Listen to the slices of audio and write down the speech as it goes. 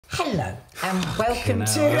Hello and welcome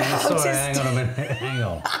to How Sorry, to hang on a minute. Hang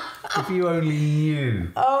on. If you only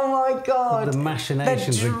knew. Oh my God. The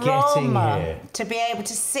machinations we're getting here. To be able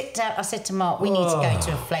to sit down. I said to Mark, we need to go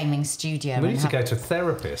to a flaming studio. We need to go to a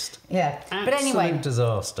therapist. Yeah. Absolute but anyway,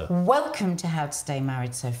 disaster. Welcome to How to Stay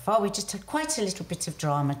Married so far. We just had quite a little bit of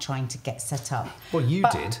drama trying to get set up. Well, you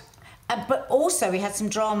did. But also we had some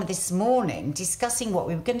drama this morning discussing what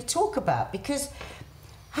we were going to talk about, because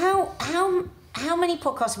how many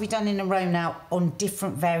podcasts have we done in a row now on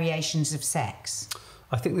different variations of sex?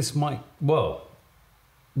 I think this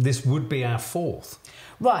would be our fourth.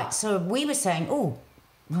 Right, so we were saying, oh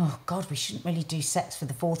God, we shouldn't really do sex for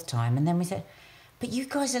the fourth time. And then we said, but you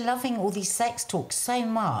guys are loving all these sex talks so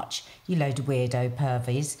much, you load of weirdo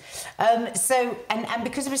pervies. And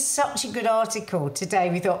because it was such a good article today,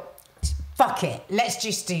 we thought, fuck it, let's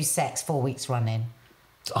just do sex 4 weeks running.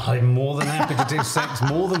 I'm more than happy to do sex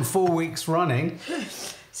more than 4 weeks running.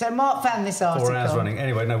 So Mark found this article. 4 hours running.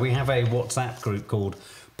 Anyway, no, we have a WhatsApp group called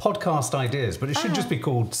Podcast Ideas, but it should just be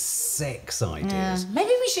called Sex Ideas.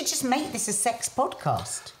 Maybe we should just make this a sex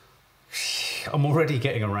podcast. I'm already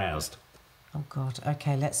getting aroused. Oh God,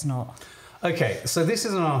 okay, let's not. Okay, so this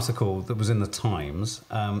is an article that was in the Times,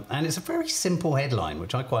 and it's a very simple headline,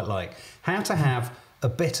 which I quite like. How to have a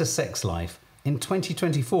better sex life in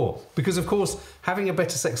 2024. Because, of course, having a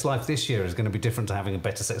better sex life this year is going to be different to having a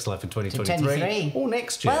better sex life in 2023 or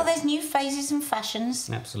next year. Well, there's new phases and fashions.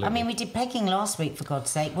 Absolutely. I mean, we did pegging last week, for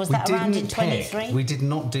God's sake. Was that around in 23? We did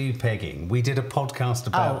not do pegging. We did a podcast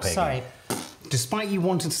about pegging. Sorry. Despite you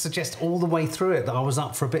wanting to suggest all the way through it that I was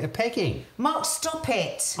up for a bit of pegging. Mark, stop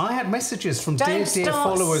it. I had messages from dear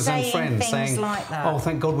followers and friends saying, like that. oh,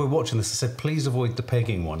 thank God we're watching this. I said, please avoid the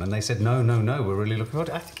pegging one. And they said, no, we're really looking forward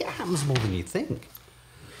to it. I think it happens more than you think.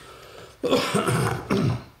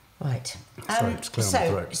 Right. Sorry, just clear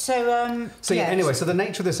on my throat. Anyway, so the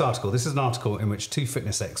nature of this article, this is an article in which two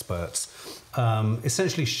fitness experts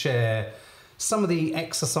essentially share some of the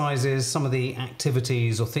exercises, some of the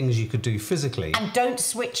activities or things you could do physically. And don't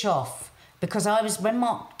switch off, because when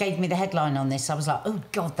Mark gave me the headline on this, I was like, oh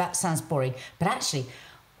God, that sounds boring. But actually,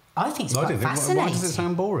 I think it's quite fascinating. Why does it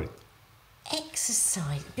sound boring?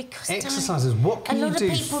 Exercise, because exercises. What can you do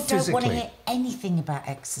physically? A lot of people don't want to hear anything about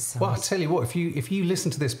exercise. Well, I tell you what, if you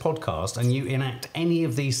listen to this podcast and you enact any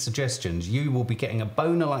of these suggestions, you will be getting a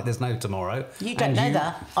boner like there's no tomorrow. You don't know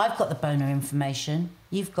that. I've got the boner information.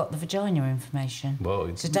 You've got the vagina information.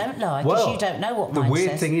 Well, so don't lie, because you don't know what mine says. The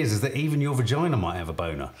weird thing is that even your vagina might have a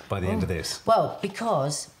boner by the end of this. Well,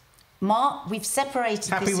 because Mark, we've separated.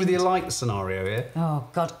 Happy with your light scenario here? Oh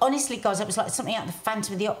God, honestly, guys, it was like something out of the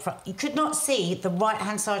Phantom of the Opera. You could not see the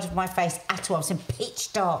right-hand side of my face at all. I was in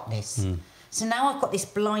pitch darkness. So now I've got this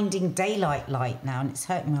blinding daylight light now, and it's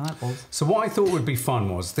hurting my eyeballs. So what I thought would be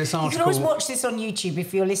fun was this article. You can always watch this on YouTube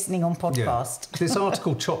if you're listening on podcast. Yeah. This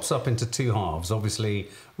article chops up into two halves. Obviously,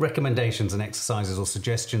 recommendations and exercises or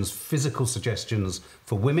suggestions, physical suggestions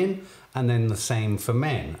for women, and then the same for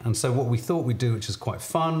men. And so what we thought we'd do, which is quite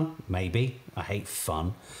fun, maybe, I hate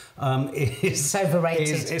fun, it's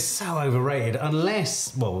overrated. It's so overrated,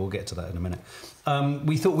 unless, well, we'll get to that in a minute.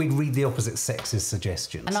 We thought we'd read the opposite sex's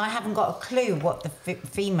suggestions. And I haven't got a clue what the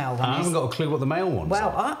female one is. I haven't got a clue what the male one is.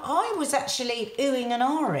 Well, I was actually oohing and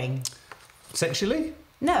ahhing. Sexually?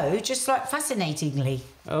 No, just like fascinatingly.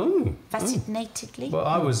 Oh. Fascinatingly? Well,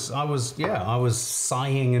 I was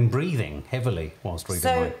sighing and breathing heavily whilst reading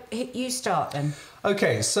mine. So, you start then.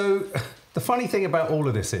 Okay, so the funny thing about all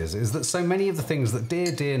of this is that so many of the things that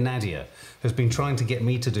dear Nadia has been trying to get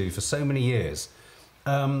me to do for so many years,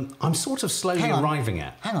 I'm sort of slowly arriving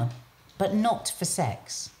at. Hang on, but not for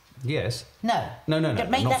sex. Yes. No. No,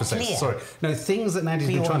 Make not that for sex. clear. Sorry. No, things that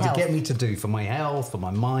Nadia's been trying to get me to do for my health, for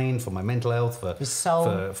my mind, for my mental health, for his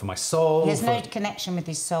soul. For my soul. He has no connection with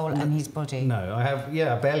his soul and his body. No,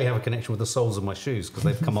 I barely have a connection with the soles of my shoes because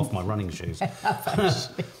they've come off my running shoes.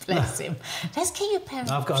 Bless him. Let's get your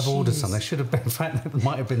parents. I've ordered some. They should have been. In fact, there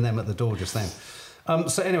might have been them at the door just then.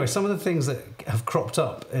 So anyway, some of the things that have cropped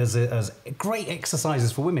up as great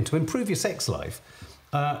exercises for women to improve your sex life,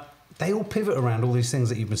 they all pivot around all these things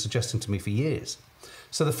that you've been suggesting to me for years.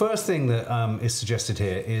 So the first thing that is suggested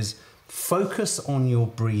here is focus on your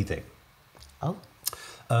breathing. Oh.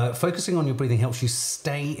 Focusing on your breathing helps you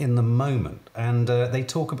stay in the moment. And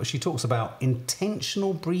she talks about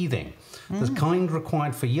intentional breathing. The kind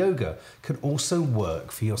required for yoga could also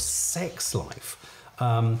work for your sex life.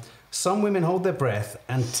 Some women hold their breath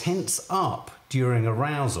and tense up during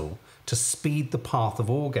arousal to speed the path of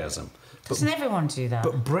orgasm. Doesn't everyone do that?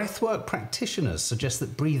 But breathwork practitioners suggest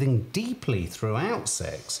that breathing deeply throughout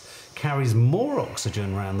sex carries more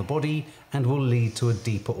oxygen around the body and will lead to a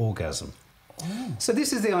deeper orgasm. So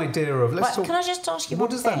this is the idea of... Let's talk, can I just ask you what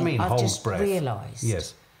one does thing? that mean, I've hold just breath? realised.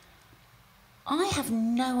 Yes. I have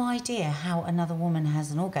no idea how another woman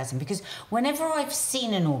has an orgasm, because whenever I've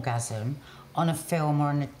seen an orgasm on a film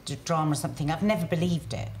or in a drama or something, I've never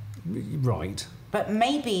believed it. Right. But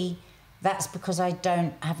maybe that's because I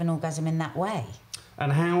don't have an orgasm in that way.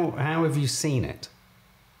 And how have you seen it?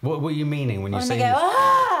 What are you meaning when you say... They go,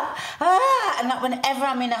 ah, ah, and like whenever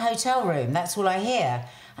I'm in a hotel room, that's all I hear.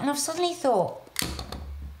 And I've suddenly thought,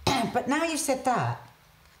 but now you've said that,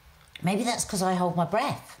 maybe that's because I hold my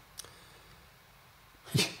breath.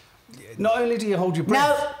 Not only do you hold your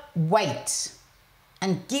breath... No, wait.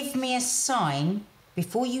 And give me a sign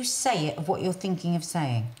before you say it of what you're thinking of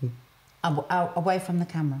saying. Away from the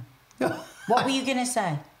camera. What were you going to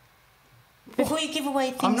say? Before you give away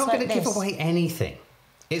things like this. I'm not going to give away anything.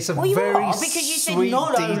 It's a you very are, because you said sweet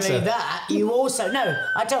not only detail. that, you also... No,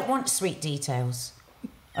 I don't want sweet details.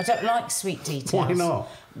 I don't like sweet details. Why not?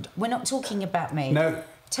 We're not talking about me. No.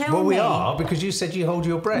 Tell well, me... we are, because you said you hold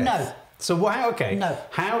your breath. No. So, okay. No.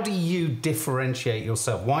 How do you differentiate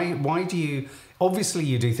yourself? Why do you... Obviously,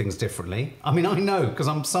 you do things differently. I mean, I know, because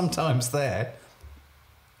I'm sometimes there.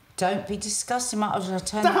 Don't be disgusting. I'll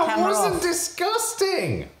turn the camera off. That wasn't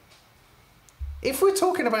disgusting. If we're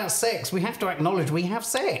talking about sex, we have to acknowledge we have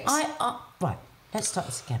sex. Right, let's start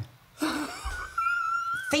this again.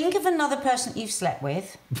 Think of another person that you've slept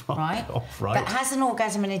with, right? Oh, right. That has an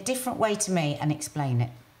orgasm in a different way to me, and explain it.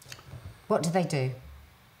 What do they do?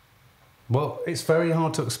 Well, it's very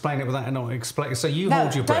hard to explain it without not explaining. So you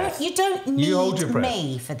hold your breath. You don't need you hold your breath.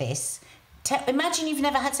 me for this. Imagine you've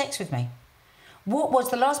never had sex with me. What was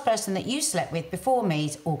the last person that you slept with before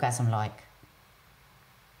me's orgasm like?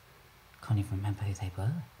 Can't even remember who they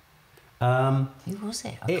were. Who was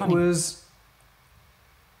it?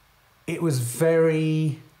 It was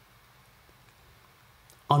very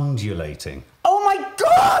undulating. Oh my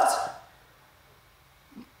God!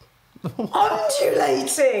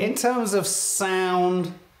 Undulating! In terms of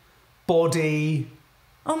sound, body,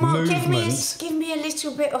 Oh, Mark, movement. give me a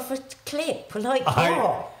little bit of a clip. Like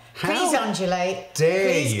what? Please undulate.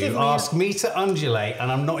 Dare Please you ask me to undulate,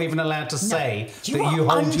 and I'm not even allowed to say that you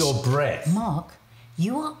hold your breath. Mark,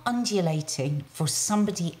 you are undulating for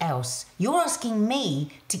somebody else. You're asking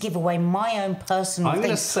me to give away my own personal I'm going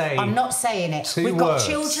to things. say I'm not saying it. two We've got words.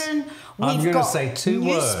 children. I'm We've going to got say two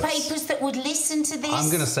words. newspapers that would listen to this. I'm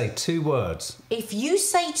going to say 2 words. If you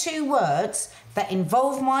say 2 words that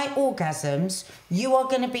involve my orgasms, you are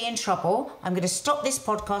going to be in trouble. I'm going to stop this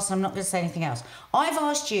podcast and I'm not going to say anything else. I've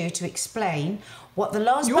asked you to explain what the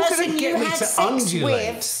last person you had sex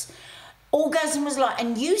with orgasm was like,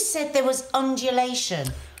 and you said there was undulation.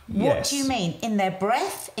 What do you mean? In their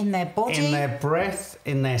breath? In their body? In their breath,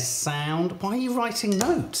 in their sound. Why are you writing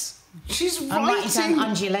notes? She's writing. I'm writing down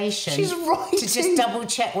undulation. She's writing. To just double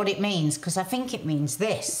check what it means, because I think it means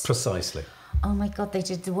this. Precisely. Oh my God, they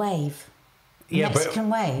did the wave. Yeah, Mexican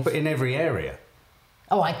wave. But in every area.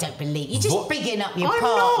 Oh, I don't believe you're just bigging up your part. I'm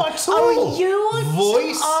not at all. Oh, you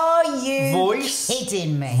voice. Are you voice,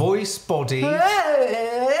 kidding me? Voice, body. No.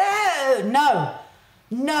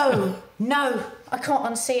 I can't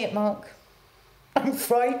unsee it, Mark. I'm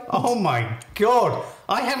frightened. Oh my God!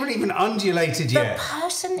 I haven't even undulated yet. The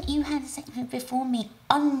person that you had sex with before me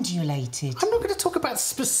undulated. I'm not going to talk about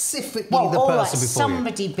specifically the person before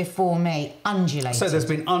somebody before me undulated. So there's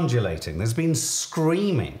been undulating. There's been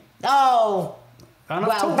screaming. Oh. And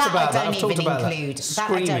I've talked about that. I've talked about that.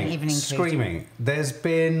 Screaming. I don't even include. Screaming. There's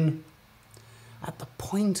been at the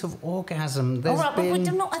point of orgasm. There's all right, been.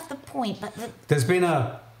 but we're not at the point. But there's been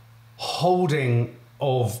a holding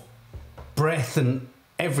of breath and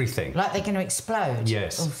everything. Like they're going to explode?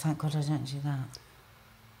 Yes. Oh, thank God I don't do that.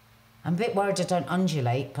 I'm a bit worried I don't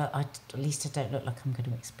undulate, but at least I don't look like I'm going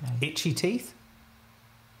to explode. Itchy teeth?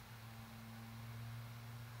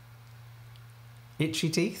 Itchy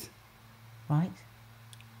teeth? Right.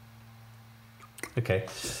 Okay.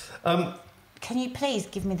 Can you please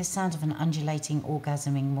give me the sound of an undulating,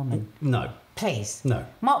 orgasming woman? No. Please. No.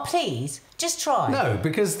 Mark, please, just try. No,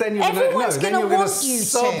 because then you're going to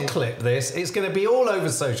sub-clip this. It's going to be all over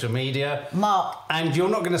social media. Mark. And you're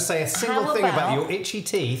not going to say a single thing about your itchy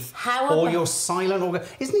teeth or your silent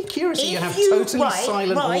orgasm. Isn't it curious that you have totally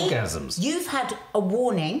silent orgasms? You've had a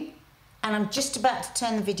warning, and I'm just about to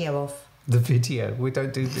turn the video off. The video? We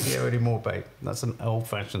don't do video anymore, babe. That's an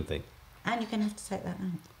old-fashioned thing. And you're going to have to take that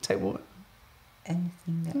out. Take what?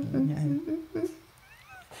 Anything that you know.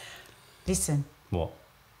 Listen. What?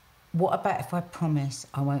 What about if I promise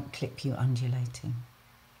I won't clip you undulating?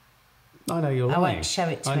 I know you're lying. I won't show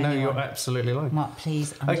it to anyone. I know you're absolutely lying. Mark,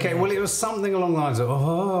 please. Okay, well, it was something along the lines of, and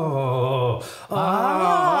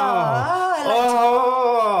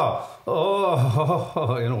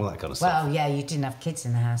all that kind of stuff. Well, yeah, you didn't have kids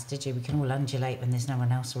in the house, did you? We can all undulate when there's no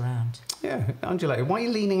one else around. Yeah, undulate. Why are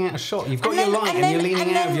you leaning out of shot? You've got your light and you're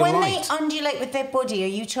leaning out of your light. And then when they undulate with their body, are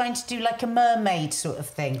you trying to do like a mermaid sort of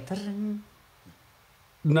thing?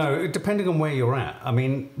 No, depending on where you're at. I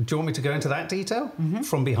mean, do you want me to go into that detail?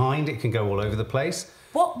 From behind, it can go all over the place.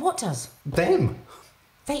 What does? Them.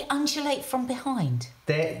 They undulate from behind.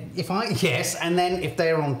 Yes, and then if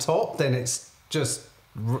they're on top, then it's just,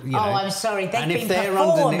 you know. Oh, I'm sorry. They've been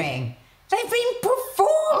performing. They've been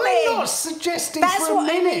performing. I'm not suggesting for a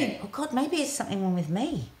minute. I mean. Oh God, maybe it's something wrong with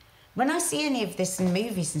me. When I see any of this in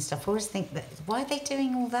movies and stuff, I always think that why are they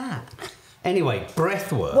doing all that? Anyway,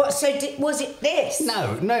 breath work. What? So was it this?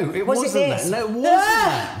 No, it wasn't that. No, it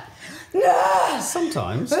wasn't that.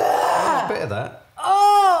 Sometimes. A bit of that.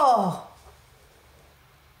 Oh!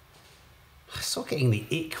 I'm sort of getting the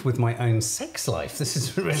ick with my own sex life. This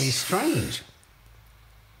is really strange.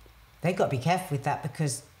 They've got to be careful with that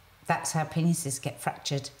because that's how penises get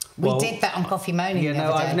fractured. We did that on Coffee Moaning. Yeah,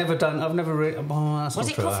 no, I've never done. I've never really. Oh, that's was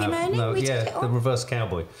not it true. Coffee Moaning? No, we did it the reverse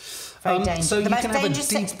cowboy. Very dangerous. So the most dangerous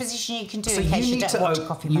sex position you can do in case you don't watch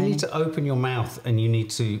Coffee Moaning. You need to open your mouth and you need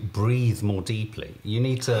to breathe more deeply. You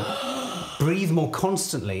need to breathe more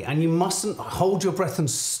constantly, and you mustn't hold your breath and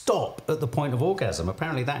stop at the point of orgasm.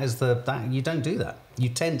 Apparently, that is you don't do that. You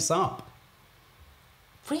tense up.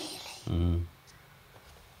 Really?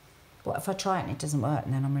 What if I try it and it doesn't work,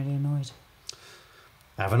 and then I'm really annoyed?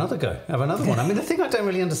 Have another go. Have another one. I mean, the thing I don't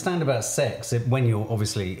really understand about sex, when you're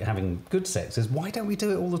obviously having good sex, is why don't we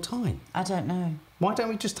do it all the time? I don't know. Why don't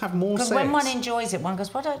we just have more sex? Because when one enjoys it, one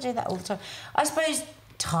goes, why don't I do that all the time? I suppose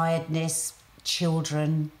tiredness,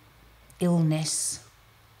 children, illness.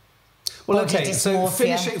 Well, okay, so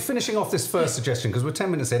finishing off this first suggestion, because we're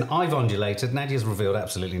 10 minutes in, I've undulated, Nadia's revealed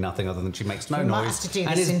absolutely nothing other than she makes no noise.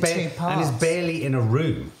 And is barely in a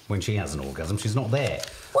room when she has an orgasm. She's not there.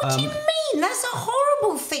 What do you mean? That's a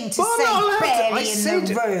horrible thing to say, barely in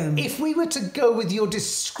the room. If we were to go with your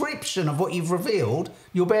description of what you've revealed,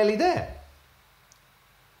 you're barely there.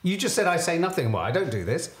 You just said, I say nothing. Well, I don't do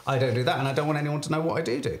this, I don't do that, and I don't want anyone to know what I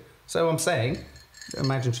do. So I'm saying,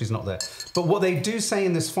 imagine she's not there. But what they do say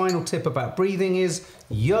in this final tip about breathing is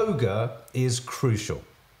yoga is crucial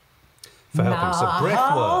for helping.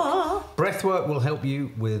 So breath work will help you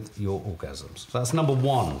with your orgasms. So that's number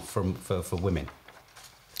one for women.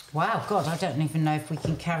 Wow, God, I don't even know if we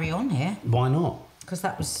can carry on here. Why not? Because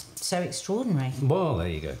that was so extraordinary. Well, there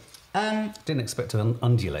you go. Didn't expect to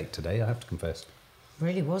undulate today, I have to confess.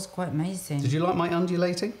 Really was quite amazing. Did you like my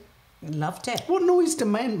undulating? Loved it. What noise do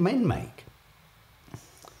men make?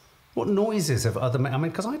 What noises have other men... I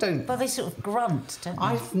mean, because I don't... Well, they sort of grunt, don't they?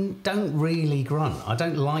 I don't really grunt. I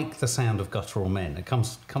don't like the sound of guttural men. It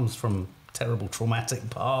comes from terrible traumatic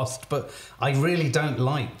past, but I really don't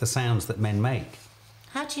like the sounds that men make.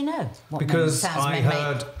 How do you know what because I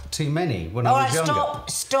heard too many when I was younger.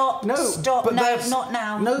 Stop, not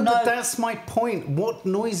now. No, but that's my point. What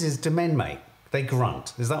noises do men make? They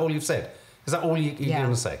grunt. Is that all you've said? Is that all you're going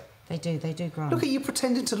to say? They do grunt. Look at you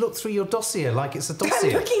pretending to look through your dossier like it's a dossier.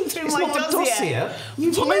 I'm looking through my dossier.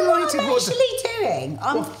 You've do you know what I'm actually doing?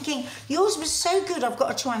 I'm thinking, yours was so good, I've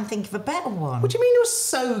got to try and think of a better one. What do you mean you're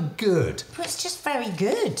so good? Well, it's just very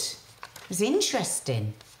good. It was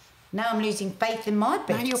interesting. Now I'm losing faith in my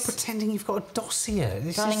bits. Now you're pretending you've got a dossier.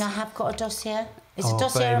 Darling, I have got a dossier. Is a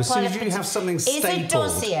dossier a pile of papers? Have something stapled. Is a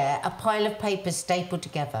dossier a pile of papers stapled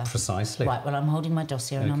together? Precisely. Right, well, I'm holding my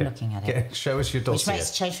dossier and I'm looking at it. Show us your dossier. Which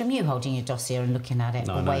makes a change from you holding your dossier and looking at it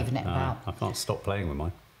or waving it about. I can't stop playing with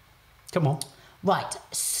mine. Come on. Right,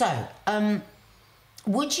 so,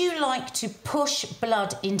 would you like to push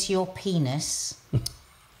blood into your penis,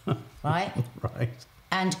 right? Right.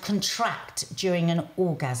 And contract during an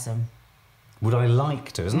orgasm? Would I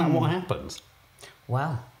like to? Isn't that what happens?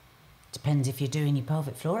 Well, depends if you're doing your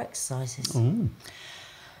pelvic floor exercises.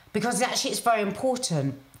 Because actually it's very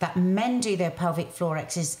important that men do their pelvic floor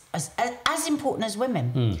exercises as important as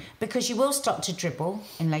women. Because you will start to dribble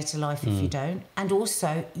in later life if you don't. And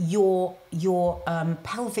also your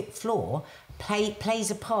pelvic floor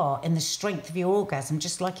plays a part in the strength of your orgasm,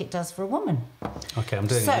 just like it does for a woman. Okay, I'm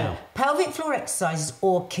doing it now. So, pelvic floor exercises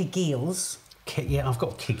or Kegels. Yeah, I've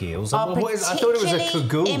got Kegels. Are I thought it was a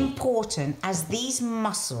Kegel. important as these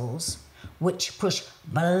muscles, which push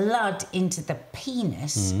blood into the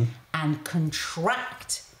penis and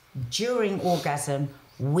contract during orgasm,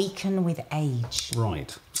 weaken with age.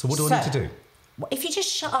 Right. So what do I need to do? If you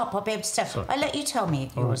just shut up, I'll be able to tell. I let you tell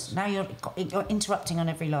me yours. Right. Now you're interrupting on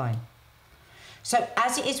every line. So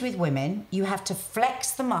as it is with women, you have to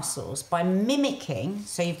flex the muscles by mimicking.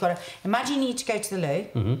 So you've got to imagine you need to go to the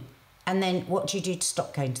loo, and then what do you do to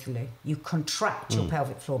stop going to the loo? You contract your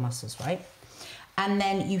pelvic floor muscles, right? And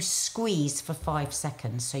then you squeeze for 5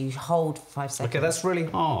 seconds. So you hold for 5 seconds. Okay, that's really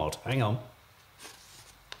hard. Hang on.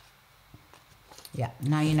 Yeah,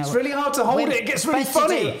 now you know. It's really hard to hold it. It gets really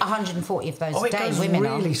funny. To do 140 of those a day. It goes women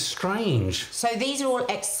really are. strange. So these are all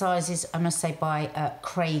exercises, I must say, by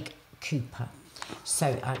Craig Cooper.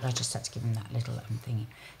 So I just had to give him that little thingy.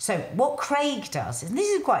 So what Craig does, and this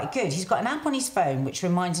is quite good, he's got an app on his phone which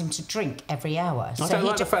reminds him to drink every hour. I don't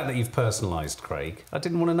like the fact that you've personalised Craig. I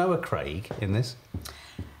didn't want to know a Craig in this.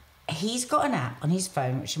 He's got an app on his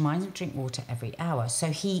phone which reminds him to drink water every hour. So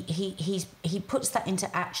he puts that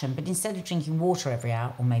into action, but instead of drinking water every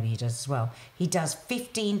hour, or maybe he does as well, he does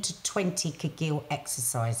 15 to 20 Kegel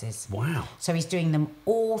exercises. Wow. So he's doing them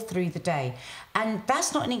all through the day. And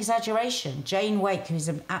that's not an exaggeration. Jane Wake, who's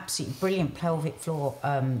an absolutely brilliant pelvic floor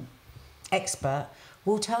expert,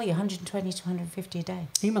 will tell you 120 to 150 a day.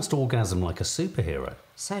 He must orgasm like a superhero.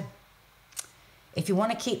 So if you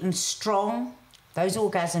want to keep them strong, those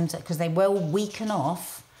orgasms, because they will weaken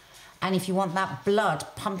off, and if you want that blood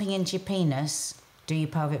pumping into your penis, do your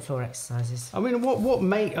pelvic floor exercises. I mean,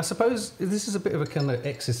 I suppose this is a bit of a kind of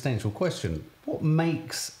existential question. What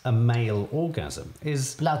makes a male orgasm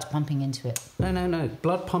is... Blood pumping into it. No.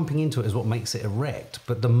 Blood pumping into it is what makes it erect.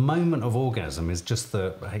 But the moment of orgasm is just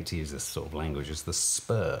the... I hate to use this sort of language. It's the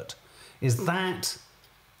spurt. That's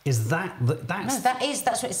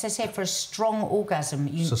what it says here. For a strong orgasm,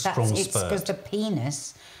 it's a strong spurt. Because the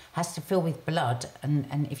penis has to fill with blood,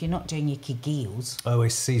 and if you're not doing your Kegels... Oh, I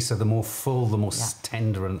see. So the more full, the more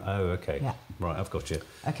tender and... Oh, okay. Yeah. Right, I've got you.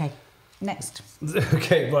 Okay, next.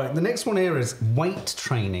 Okay, right. The next one here is weight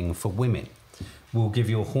training for women will give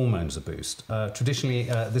your hormones a boost. Traditionally,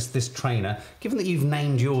 this trainer, given that you've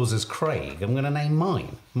named yours as Craig, I'm going to name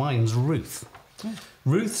mine. Mine's Ruth.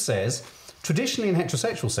 Ruth says... Traditionally in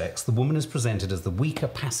heterosexual sex, the woman is presented as the weaker,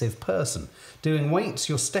 passive person. Doing weights,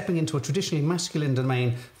 you're stepping into a traditionally masculine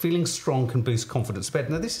domain. Feeling strong can boost confidence.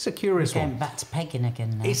 Now, this is a curious one. Going back to pegging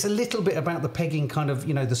again now. It's a little bit about the pegging, kind of,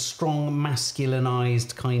 you know, the strong,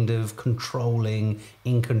 masculinized, kind of controlling,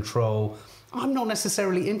 in control. I'm not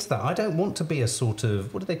necessarily into that. I don't want to be a sort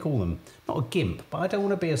of, what do they call them? Not a gimp, but I don't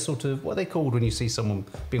want to be a sort of, what are they called when you see someone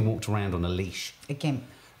being walked around on a leash? A gimp.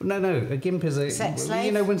 No, a gimp is a... Sex slave?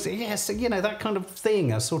 You know, that kind of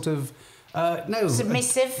thing, a sort of... no.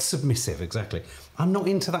 Submissive? Submissive, exactly. I'm not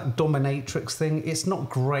into that dominatrix thing. It's not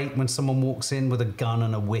great when someone walks in with a gun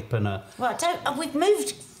and a whip and a... Well, we've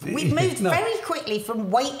moved very quickly from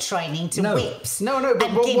weight training to whips. No,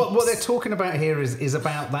 but what they're talking about here is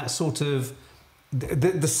about that sort of...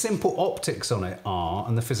 The simple optics on it are,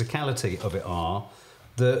 and the physicality of it are,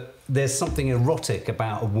 that there's something erotic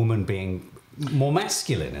about a woman being... more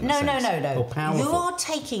masculine in a sense. No. Or powerful. You are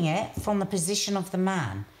taking it from the position of the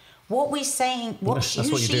man. What we're saying... That's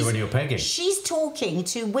what you do when you're pegging. She's talking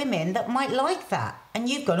to women that might like that. And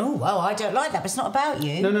you've gone, oh, well, I don't like that, but it's not about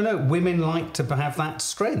you. No. Women like to have that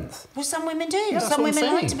strength. Well, some women do. Yeah, some women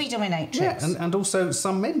like to be dominatrix. Yeah, and also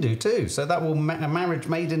some men do too. So that will... a marriage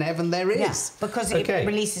made in heaven there is. Yes, because it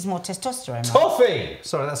releases more testosterone. Toffee!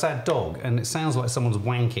 Sorry, that's our dog. And it sounds like someone's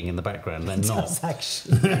wanking in the background. They're not. Does,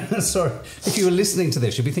 actually. Sorry. If you were listening to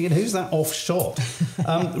this, you'd be thinking, who's that off shot?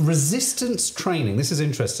 Resistance training. This is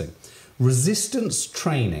interesting. Resistance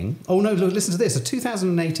training... Oh, no, look, listen to this. A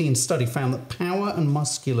 2018 study found that power and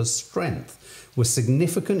muscular strength were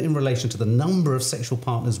significant in relation to the number of sexual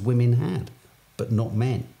partners women had, but not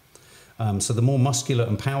men. So the more muscular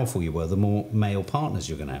and powerful you were, the more male partners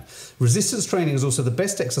you're going to have. Resistance training is also the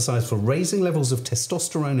best exercise for raising levels of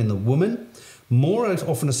testosterone in the woman, more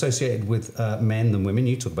often associated with men than women.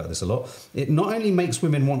 You talk about this a lot. It not only makes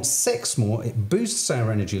women want sex more, it boosts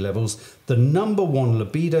our energy levels. The number one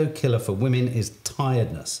libido killer for women is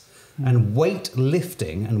tiredness. And weight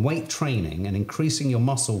lifting and weight training and increasing your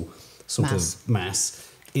muscle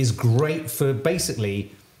mass is great for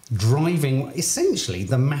basically driving essentially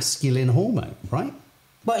the masculine hormone, right?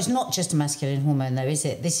 Well, it's not just a masculine hormone, though, is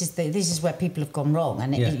it? This is where people have gone wrong,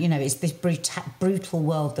 and you know, it's this brutal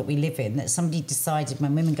world that we live in. That somebody decided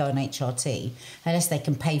when women go on HRT, unless they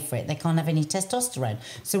can pay for it, they can't have any testosterone.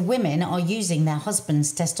 So women are using their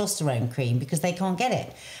husband's testosterone cream because they can't get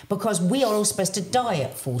it. Because we are all supposed to die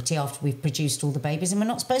at 40 after we've produced all the babies, and we're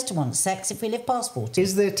not supposed to want sex if we live past 40.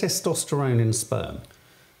 Is there testosterone in sperm?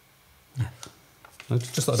 No. I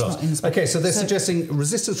just thought I'd It's not in the ask. spec. Okay, so they're So- suggesting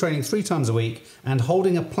resistance training 3 times a week and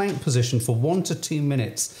holding a plank position for 1 to 2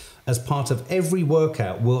 minutes as part of every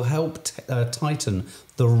workout will help tighten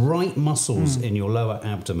the right muscles in your lower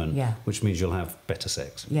abdomen, Yeah. which means you'll have better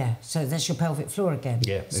sex. Yeah, so that's your pelvic floor again.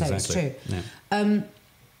 Yeah, so exactly. it's true. Yeah.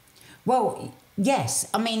 Well, yes.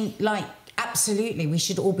 I mean, like, absolutely, we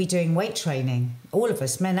should all be doing weight training. All of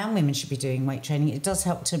us, men and women, should be doing weight training. It does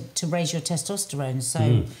help to raise your testosterone.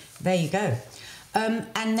 So there you go.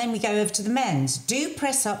 And then we go over to the men's. Do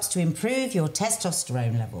press-ups to improve your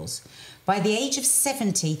testosterone levels. By the age of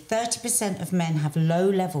 70, 30% of men have low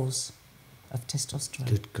levels of testosterone.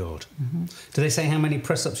 Good God. Do they say how many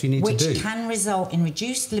press-ups you need Which to do? can result in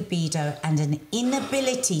reduced libido and an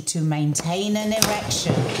inability to maintain an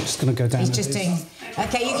erection. Just going to go down. He's just doing...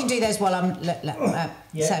 Okay, you can do those while I'm...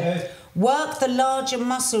 so, work the larger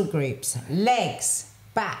muscle groups, legs,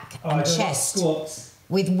 back and chest, Squats.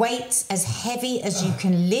 with weights as heavy as you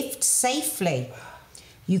can lift safely.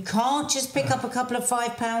 You can't just pick up a couple of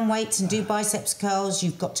 5-pound weights and do biceps curls.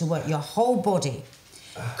 You've got to work your whole body.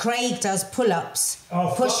 Craig does pull-ups,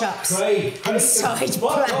 push-ups, and side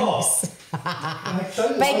planks.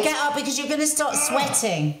 Babe, get up because you're going to start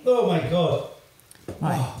sweating. Oh my God.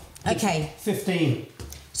 Right. Okay. 15.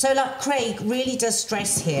 So, like, Craig really does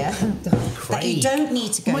stress here that you don't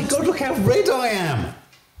need to go. Oh my God, look how red I am.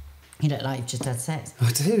 You look like you've just had sex.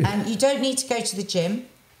 I do. You don't need to go to the gym.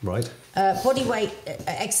 Right. Body weight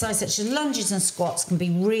exercise such as lunges and squats can be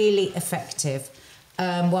really effective,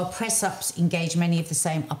 while press-ups engage many of the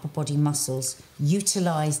same upper body muscles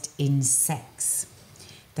utilised in sex.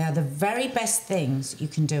 They are the very best things you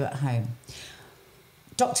can do at home.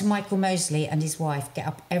 Dr. Michael Mosley and his wife get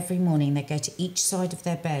up every morning. They go to each side of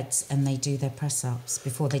their beds and they do their press-ups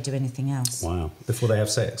before they do anything else. Wow. Before they have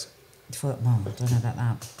sex. Well, I don't know about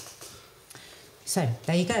that. So,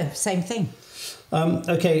 there you go. Same thing.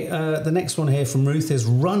 Okay, the next one here from Ruth is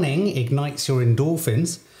running ignites your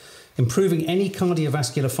endorphins. Improving any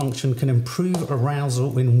cardiovascular function can improve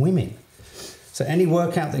arousal in women. So any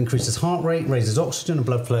workout that increases heart rate, raises oxygen and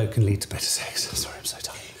blood flow can lead to better sex. Sorry, I'm so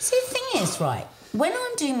tired. See, the thing is, right, when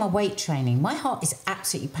I'm doing my weight training, my heart is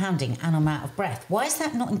absolutely pounding and I'm out of breath. Why is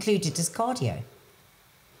that not included as cardio?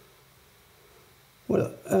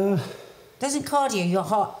 Well, Doesn't cardio your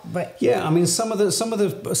heart rate? yeah, I mean some of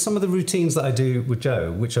the routines that I do with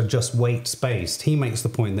Joe, which are just weights based, he makes the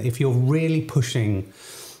point that if you're really pushing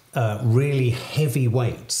really heavy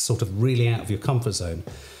weights, sort of really out of your comfort zone,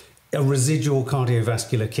 a residual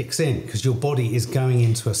cardiovascular kicks in because your body is going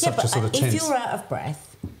into such a sort of tense. If you're out of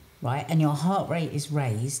breath, right, and your heart rate is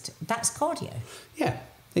raised, that's cardio. Yeah,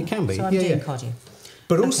 it can be. So I'm doing cardio.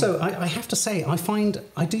 But also, I have to say,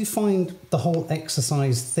 I do find the whole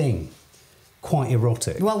exercise thing quite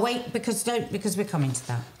erotic. Well, wait, because we're coming to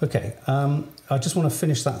that. Okay, I just want to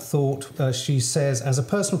finish that thought. She says, as a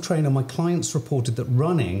personal trainer, my clients reported that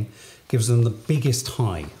running gives them the biggest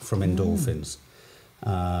high from endorphins.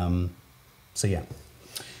 So yeah.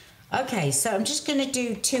 Okay, so I'm just going to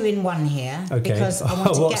do 2 in 1 here Okay. because I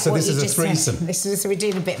want to get so what this you is a just said. threesome. So we're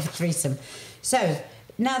doing a bit of a threesome. So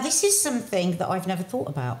now this is something that I've never thought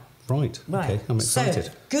about. Right. Right. Okay, I'm excited.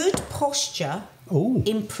 So good posture Ooh.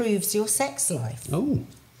 improves your sex life. Oh.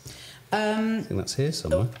 I think that's here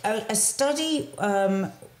somewhere. A study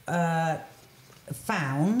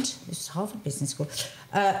found, this is Harvard Business School,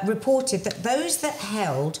 reported that those that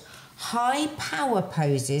held high power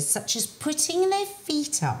poses, such as putting their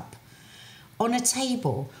feet up on a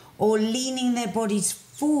table or leaning their bodies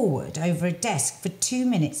forward over a desk for 2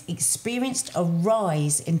 minutes, experienced a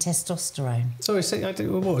rise in testosterone. Sorry,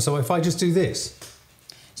 what? So if I just do this?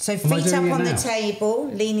 So I feet up doing it on the now?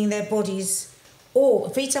 table, leaning their bodies, or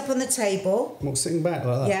feet up on the table. What, sitting back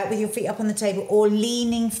like that? Yeah, with your feet up on the table or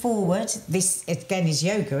leaning forward. This, again, is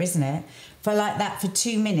yoga, isn't it? For like that for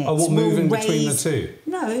 2 minutes. Oh, what, will moving between the two?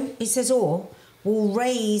 No, it says or. Will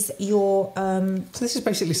raise your... So this is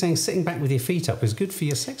basically saying sitting back with your feet up is good for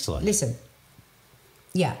your sex life. Listen.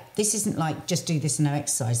 Yeah, this isn't like just do this and no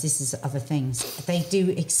exercise. This is other things. They do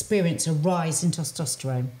experience a rise in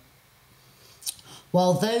testosterone.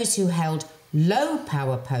 While those who held low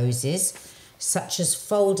power poses, such as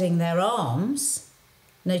folding their arms,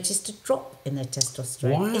 noticed a drop in their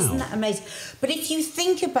testosterone. Wow. Isn't that amazing? But if you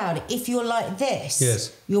think about it, if you're like this,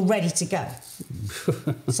 Yes. you're ready to go.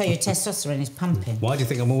 So your testosterone is pumping. Why do you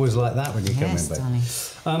think I'm always like that when you come in, Yes, babe?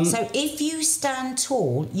 darling. So if you stand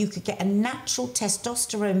tall, you could get a natural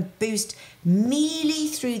testosterone boost merely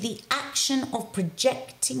through the action of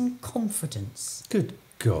projecting confidence. Good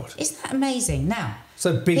God. Isn't that amazing? Now,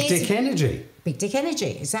 So big here's- dick energy. Big dick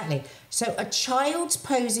energy, exactly. So a child's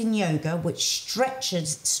pose in yoga, which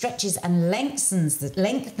stretches and lengthens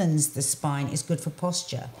the spine, is good for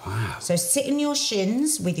posture. Wow. So sit in your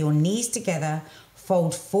shins with your knees together,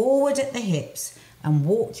 fold forward at the hips, and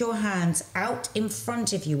walk your hands out in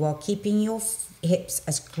front of you while keeping your hips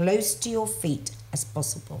as close to your feet as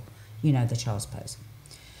possible. You know the child's pose.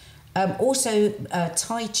 Also,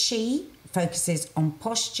 Tai Chi focuses on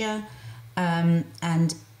posture,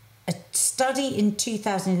 and a study in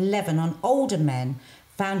 2011 on older men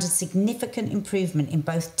found a significant improvement in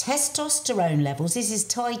both testosterone levels, this is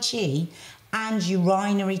Tai Chi, and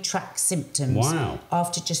urinary tract symptoms. Wow.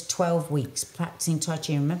 After just 12 weeks practicing Tai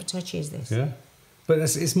Chi. Remember, Tai Chi is this? Yeah. But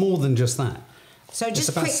it's more than just that. So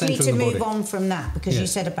just quickly to move on from that, because you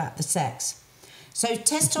said about the sex. So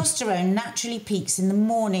testosterone naturally peaks in the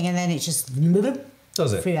morning and then it just...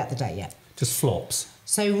 Does it? Throughout the day, yeah. Just flops.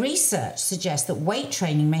 So research suggests that weight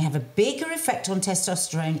training may have a bigger effect on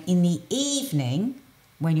testosterone in the evening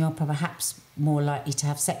when you're perhaps more likely to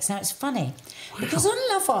have sex. Now, it's funny, because on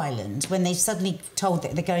Love Island, when they've suddenly told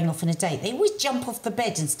that they're going off on a date, they always jump off the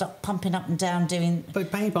bed and start pumping up and down doing...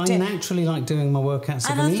 But, babe, I naturally like doing my workouts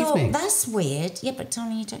in the evening. And I thought, that's weird. Yeah, but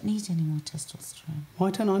Tony, you don't need any more testosterone.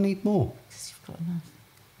 Why don't I need more? Because you've got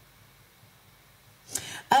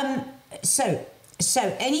enough.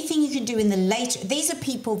 So anything you can do in the later... These are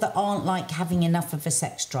people that aren't like having enough of a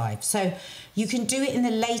sex drive. So you can do it in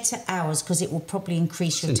the later hours because it will probably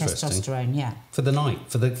increase your testosterone, yeah. For the night,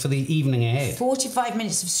 for the evening ahead. 45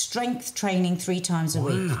 minutes of strength training 3 times a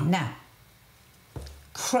week. Now,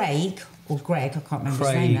 Craig, or Greg, I can't remember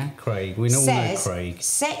his name now. Craig, we all know Craig.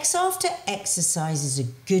 Sex after exercise is a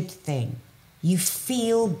good thing. You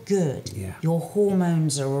feel good. Yeah. Your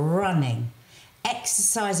hormones are running.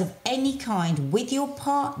 Exercise of any kind with your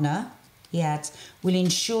partner, he adds, will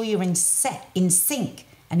ensure you're in sync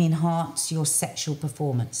and enhance your sexual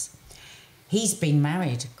performance. He's been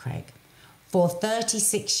married, Craig, for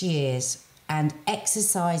 36 years, and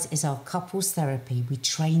exercise is our couples therapy. We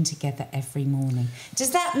train together every morning. Does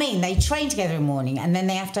that mean they train together in the morning and then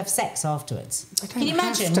they have to have sex afterwards? Can you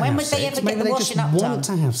imagine? When would they ever get the washing up done? Maybe they just want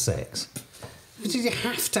to have sex. Did you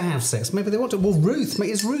have to have sex? Maybe they want to. Well,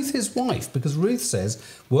 is Ruth his wife? Because Ruth says,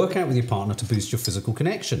 work out with your partner to boost your physical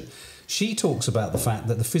connection. She talks about the fact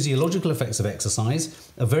that the physiological effects of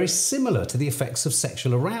exercise are very similar to the effects of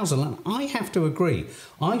sexual arousal. And I have to agree.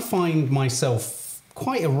 I find myself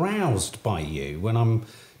quite aroused by you when I'm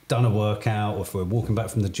done a workout or if we're walking back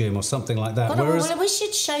from the gym or something like that. Well, we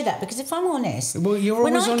should show that, because if I'm honest, well, you're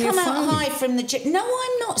always on your phone. When I come out high from the gym, no,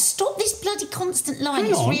 I'm not. Stop this bloody constant line.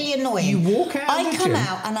 It's really annoying. You walk out of the gym. I come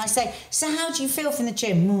out and I say, so how do you feel from the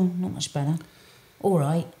gym? Not much better. All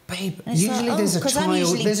right. Babe, usually there's a child.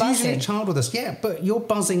 There's usually a child with us. Yeah, but you're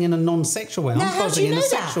buzzing in a non-sexual way. I'm buzzing in a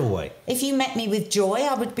sexual way. If you met me with joy,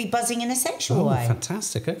 I would be buzzing in a sexual way. Oh,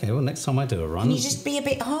 fantastic. Okay, well, next time I do a run... Can you just be a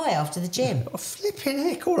bit high after the gym? Oh, flipping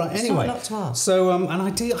heck. All right, anyway. It's not a lot to ask. So, and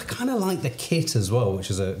I kind of like the kit as well,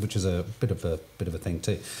 which is a bit of a thing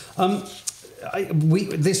too. You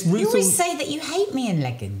always say that you hate me in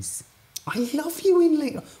leggings. I love you in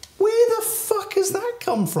leggings. Where the fuck has that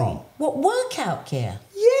come from? What, workout gear?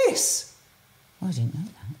 Yes. I didn't know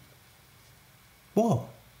that. What?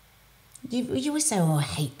 You always say, I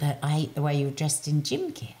hate the way you're dressed in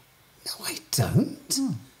gym gear. No, I don't.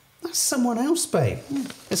 That's someone else, babe.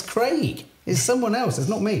 It's Craig. It's someone else. It's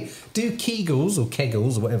not me. Do Kegels or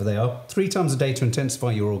Kegels or whatever they are 3 times a day to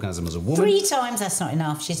intensify your orgasm as a woman. 3 times? That's not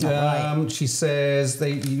enough. She's not right. She says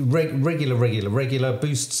regular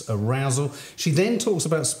boosts arousal. She then talks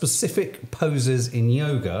about specific poses in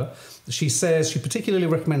yoga. She says she particularly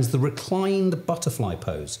recommends the reclined butterfly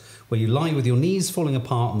pose, where you lie with your knees falling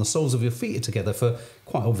apart and the soles of your feet are together for,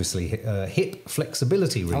 quite obviously, hip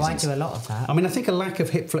flexibility reasons. Oh, I do a lot of that. I mean, I think a lack of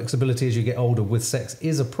hip flexibility as you get older with sex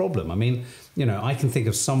is a problem. I mean, you know, I can think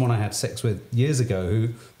of someone I had sex with years ago who,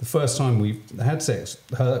 the first time we had sex,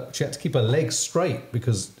 she had to keep her legs straight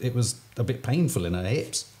because it was a bit painful in her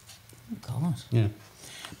hips. Oh, God. Yeah.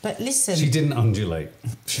 But listen, she didn't undulate.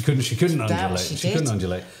 She couldn't undulate. She couldn't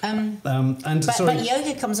undulate. But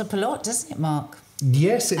yoga comes up a lot, doesn't it, Mark?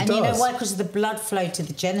 Yes, it does. And you know why? Because of the blood flow to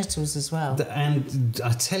the genitals as well. And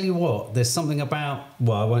I tell you what, there's something about...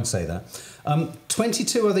 Well, I won't say that.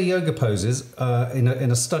 22 other yoga poses in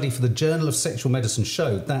a study for the Journal of Sexual Medicine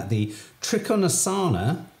showed that the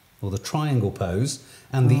Trikonasana, or the triangle pose,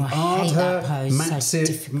 and the Ardha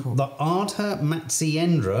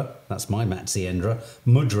Matsyendra, that's my Matsyendra,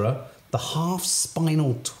 mudra, the half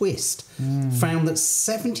spinal twist, found that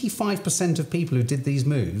 75% of people who did these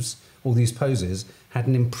moves, all these poses, had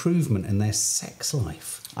an improvement in their sex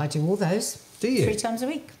life. I do all those. Do you? 3 times a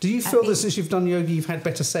week. Do you feel that since you've done yoga, you've had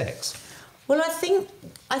better sex? Well, I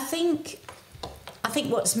think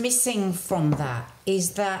what's missing from that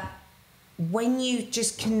is that when you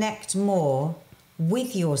just connect more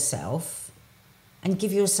with yourself and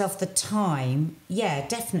give yourself the time, yeah,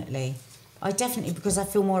 definitely. Because I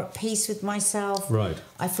feel more at peace with myself. Right.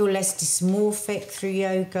 I feel less dysmorphic through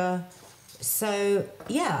yoga. So,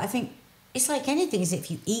 yeah, I think it's like anything, is if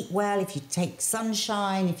you eat well, if you take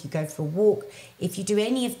sunshine, if you go for a walk, if you do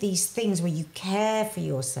any of these things where you care for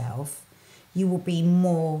yourself, you will be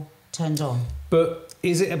more turned on. But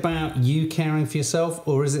is it about you caring for yourself,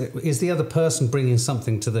 or is the other person bringing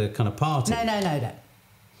something to the kind of party? No.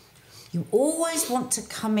 You always want to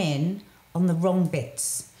come in on the wrong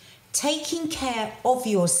bits. Taking care of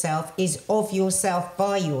yourself is of yourself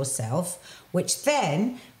by yourself, which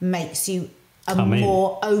then makes you a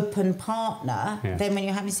more open partner than when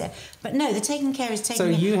you're having sex. But no, the taking care is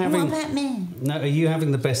taking So what about me? No, are you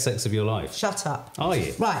having the best sex of your life? Shut up. Are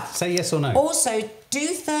you? Right. Say yes or no. Also, do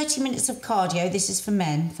 30 minutes of cardio, this is for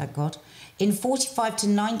men, thank God, in 45 to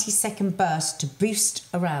 90-second bursts to boost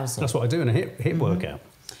arousal. That's what I do in a hip workout.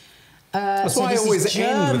 That's why I always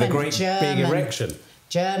end with a great big erection.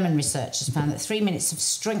 German researchers found that 3 minutes of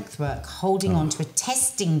strength work holding on to a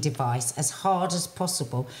testing device as hard as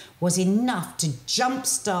possible was enough to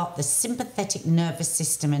jumpstart the sympathetic nervous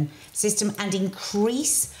system and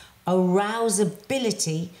increase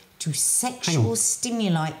arousability to sexual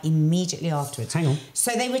stimuli immediately afterwards. Hang on.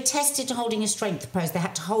 So they were tested holding a strength pose. They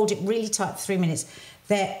had to hold it really tight for 3 minutes.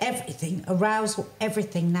 Their everything, arousal,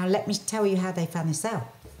 everything. Now let me tell you how they found this out.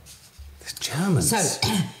 The Germans. So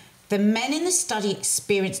the men in the study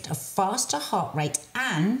experienced a faster heart rate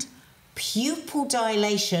and pupil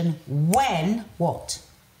dilation when what?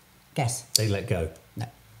 Guess. They let go. No.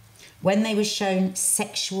 When they were shown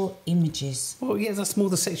sexual images. Well, yeah, that's more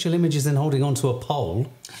the sexual images than holding onto a pole.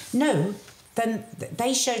 No, then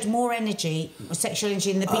they showed more energy, sexual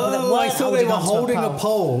energy, in the people that weren't I thought they were holding holding a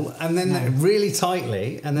pole and then really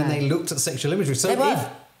tightly, and then they looked at sexual imagery. So they were.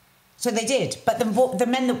 So they did, but the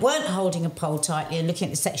men that weren't holding a pole tightly and looking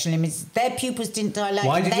at the sexual images, their pupils didn't dilate.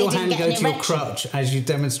 Why did your hand go to your erection. crutch as you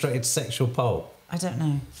demonstrated sexual pole? I don't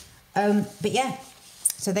know, but yeah.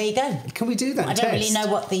 So there you go. Can we do that test? I don't really know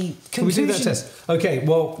what the conclusion... Can we do that test? Okay,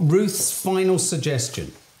 well, Ruth's final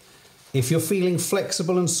suggestion. If you're feeling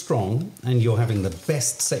flexible and strong and you're having the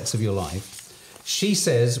best sex of your life, she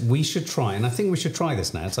says we should try, and I think we should try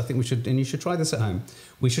this, Naz. I think we should, and you should try this at home.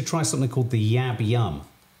 We should try something called the Yab Yum.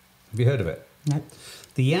 Have you heard of it? No.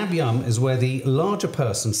 The Yab Yum is where the larger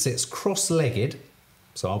person sits cross-legged,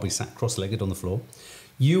 so I'll be sat cross-legged on the floor.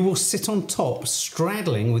 You will sit on top,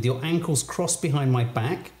 straddling with your ankles crossed behind my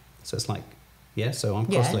back. So it's like, so I'm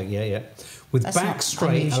cross-legged, With That's back not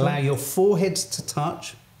straight, unusual. allow your foreheads to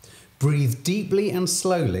touch. Breathe deeply and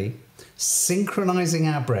slowly, synchronizing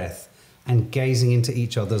our breath and gazing into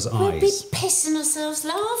each other's We'll be eyes. pissing ourselves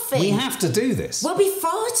laughing. We have to do this. We'll be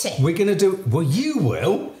farting. We're going to do... Well, you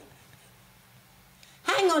will.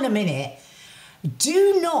 Hang on a minute.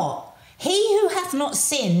 Do not... He who hath not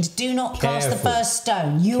sinned, do not cast the Careful. first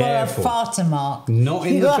stone. You Careful. are a farter, Mark. Not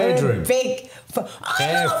in you the are bedroom. A big... I'm not a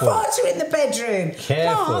Careful. farter in the bedroom.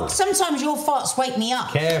 Careful. Mark, sometimes your farts wake me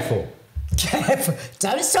up. Careful. Careful.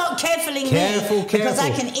 Don't start carefuling Careful, me. Because I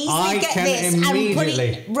careful. can easily I get can this and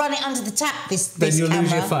immediately- run it under the tap, this Then you'll camera.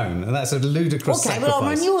 lose your phone, and that's a ludicrous Okay, sacrifice. well, I'll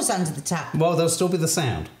run yours under the tap. Well, there'll still be the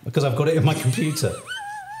sound, because I've got it in my computer.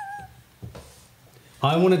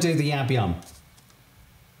 I want to do the Yab Yum.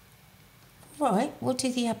 Right, we'll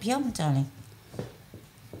do the Yab Yum, darling.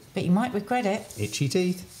 But you might regret it. Itchy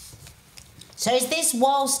teeth. So is this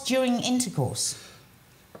whilst during intercourse?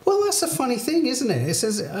 Well, that's a funny thing, isn't it? It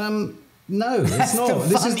says, no, it's That's not.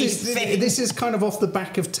 the funny thing. This is kind of off the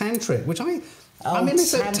back of tantric, which I Oh, mean,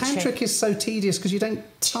 tantric. tantric is so tedious because you don't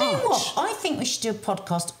touch. Do you know what? I think we should do a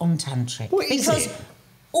podcast on tantric. What is because it?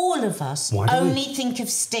 all of us Why don't we- only think of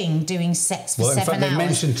Sting doing sex for Well, in 7 fact, hours. they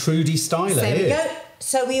mentioned Trudy Styler so here. we go.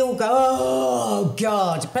 So we all go, oh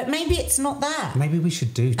God! But maybe it's not that. Maybe we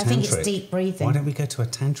should do tantric. I think it's deep breathing. Why don't we go to a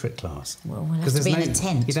tantric class? Well, we'll have 'Cause to there's be in a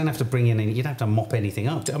tent. You don't have to bring in any. You don't have to mop anything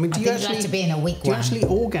up. I mean, do I you think you actually have to be in a wigwam. Do you actually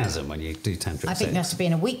orgasm when you do tantric I think you have sex? to be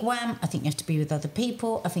in a wigwam. I think you have to be with other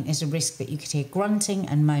people. I think there's a risk that you could hear grunting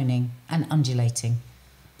and moaning and undulating.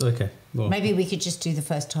 Okay. Well, Maybe we could just do the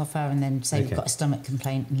first half hour and then say Okay. we've got a stomach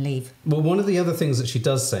complaint and leave. Well, one of the other things that she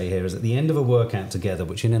does say here is at the end of a workout together,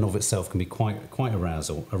 which in and of itself can be quite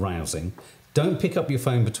arousing, don't pick up your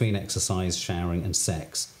phone between exercise, showering and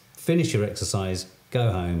sex. Finish your exercise,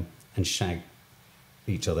 go home and shag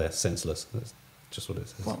each other senseless. That's just what it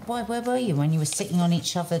says. Where were you when you were sitting on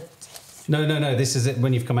each other No. This is it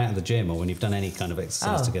when you've come out of the gym or when you've done any kind of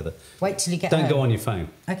exercise together. Wait till you get Don't home. go on your phone.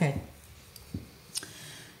 Okay.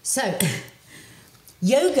 So,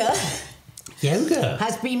 yoga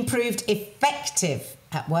has been proved effective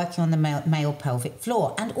at working on the male pelvic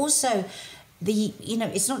floor, and also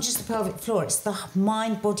it's not just the pelvic floor, it's the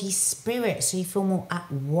mind, body, spirit, so you feel more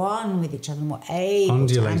at one with each other, more able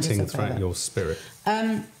undulating throughout your spirit.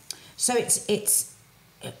 So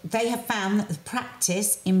they have found that the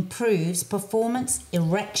practice improves performance,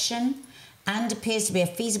 erection, and appears to be a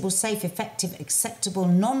feasible, safe, effective, acceptable,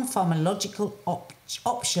 non-pharmacological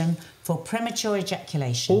option for premature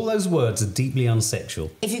ejaculation. All those words are deeply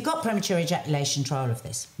unsexual. If you've got premature ejaculation, try all of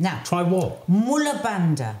this. Now, try what? Mula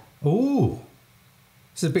Bandha. Ooh.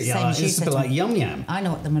 It's a bit like Yum Yum. I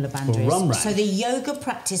know what the Mula Bandha is. Rum So the yoga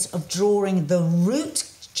practice of drawing the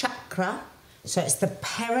root chakra, so it's the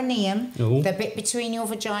perineum, the bit between your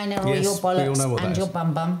vagina or your bollocks and your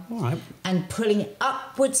bum bum, and pulling it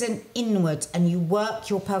upwards and inwards, and you work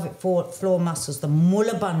your pelvic floor muscles, the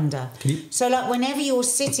Mula Bandha. So like whenever you're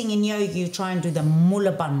sitting in yoga, you try and do the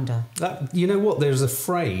Mula Bandha. You know what? There's a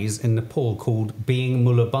phrase in Nepal called being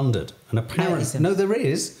Mula Banded. And apparently, no, there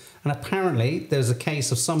is. And apparently there's a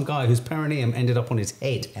case of some guy whose perineum ended up on his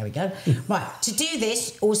head. There we go. Right, to do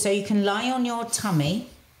this, also you can lie on your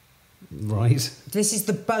tummy. Right. This is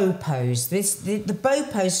the bow pose. The bow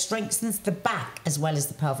pose strengthens the back as well as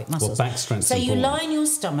the pelvic muscles. Well, back strength. So you lie on your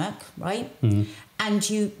stomach, right? And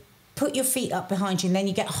you put your feet up behind you, and then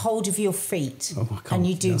you get hold of your feet. Oh, I can't. And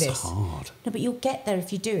you do this. That's hard. No, but you'll get there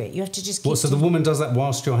if you do it. You have to just keep... So the woman does that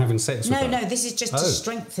whilst you're having sex with her? No, this is just to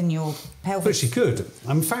strengthen your pelvic. But she could.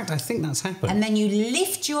 In fact, I think that's happened. And then you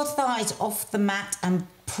lift your thighs off the mat and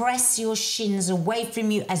press your shins away from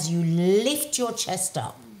you as you lift your chest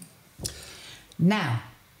up. Now,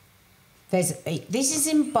 this is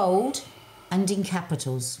in bold and in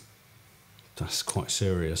capitals. That's quite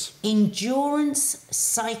serious. Endurance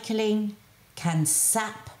cycling can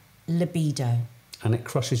sap libido. And it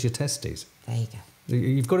crushes your testes. There you go.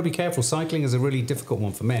 You've got to be careful. Cycling is a really difficult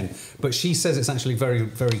one for men, but she says it's actually very,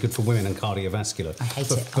 very good for women and cardiovascular. I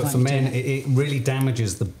hate it. But for men, it really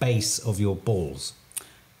damages the base of your balls.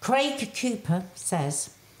 Craig Cooper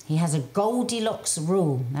says he has a Goldilocks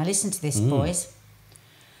rule. Now listen to this, boys.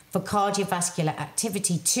 For cardiovascular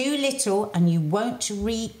activity, too little and you won't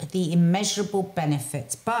reap the immeasurable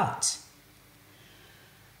benefits, but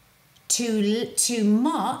too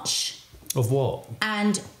much... Of what?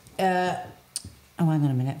 And... oh, hang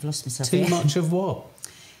on a minute, I've lost myself Too here. much of what?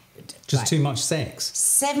 Just too much sex?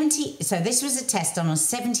 So this was a test on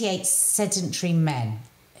 78 sedentary men.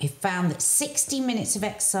 He found that 60 minutes of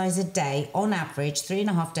exercise a day, on average,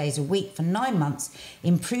 3.5 days a week for 9 months,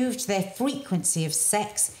 improved their frequency of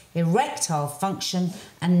sex, erectile function,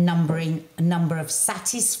 and number of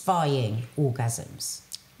satisfying orgasms.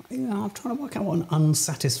 I'm trying to work out what an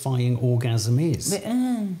unsatisfying orgasm is. But,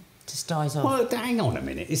 just dies off. Well, hang on a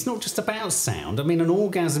minute. It's not just about sound. I mean, an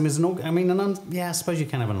orgasm is an orgasm. I suppose you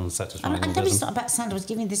can have an unsatisfying orgasm. No, it's not about sound. I was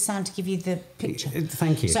giving the sound to give you the picture.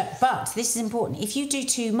 Thank you. So, but this is important. If you do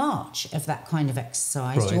too much of that kind of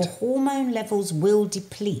exercise, your hormone levels will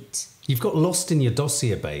deplete. You've got lost in your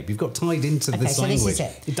dossier, babe. You've got tied into this language. This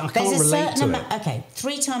is it. I can't relate to it. Okay,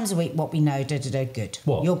 3 times a week, what we know, good.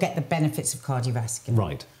 What? You'll get the benefits of cardiovascular.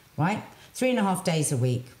 Right. Right? 3.5 days a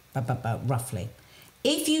week, roughly.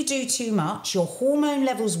 If you do too much, your hormone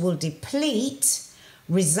levels will deplete,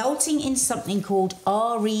 resulting in something called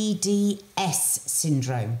REDS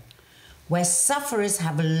syndrome, where sufferers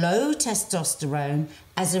have low testosterone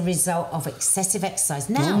as a result of excessive exercise.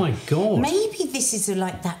 Now, oh my God. Maybe this is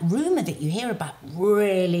like that rumour that you hear about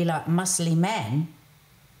really like muscly men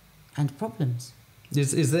and problems.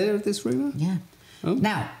 Is there this rumour? Yeah. Oh.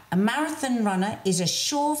 Now, a marathon runner is a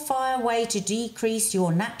surefire way to decrease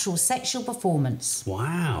your natural sexual performance.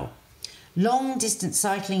 Wow. Long distance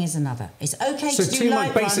cycling is another. It's okay So to do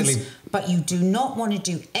light basically... runs, but you do not want to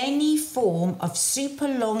do any form of super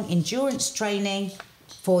long endurance training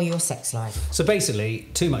for your sex life. So basically,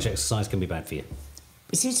 too much exercise can be bad for you.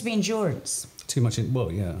 It seems to be endurance. Too much,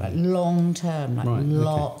 yeah. Like long term, like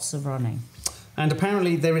lots of running. And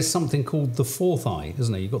apparently there is something called the fourth eye,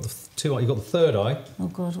 isn't there? You've got the you've got the third eye. Oh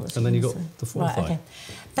God, what's and then you've got the fourth eye. Okay.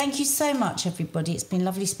 Thank you so much, everybody. It's been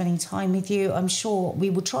lovely spending time with you. I'm sure we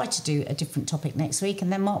will try to do a different topic next week,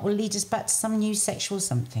 and then Mark will lead us back to some new sexual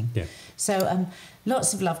something. Yeah. So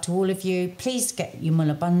lots of love to all of you. Please get your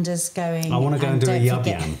Mula Bandhas going. I want to go and do a yub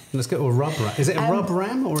yam. Let's go to a rub ram. Is it a rub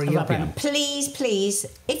ram or a yub yam? Please,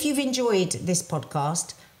 if you've enjoyed this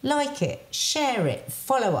podcast, like it, share it,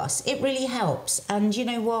 follow us. It really helps. And you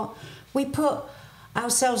know what? We put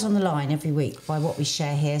ourselves on the line every week by what we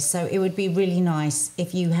share here. So it would be really nice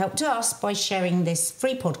if you helped us by sharing this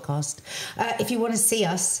free podcast. If you want to see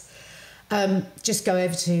us, just go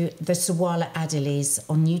over to the Sawalha-Adderleys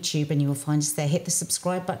on YouTube and you will find us there. Hit the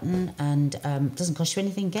subscribe button and it doesn't cost you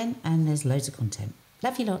anything again, and there's loads of content.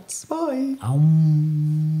 Love you lots. Bye.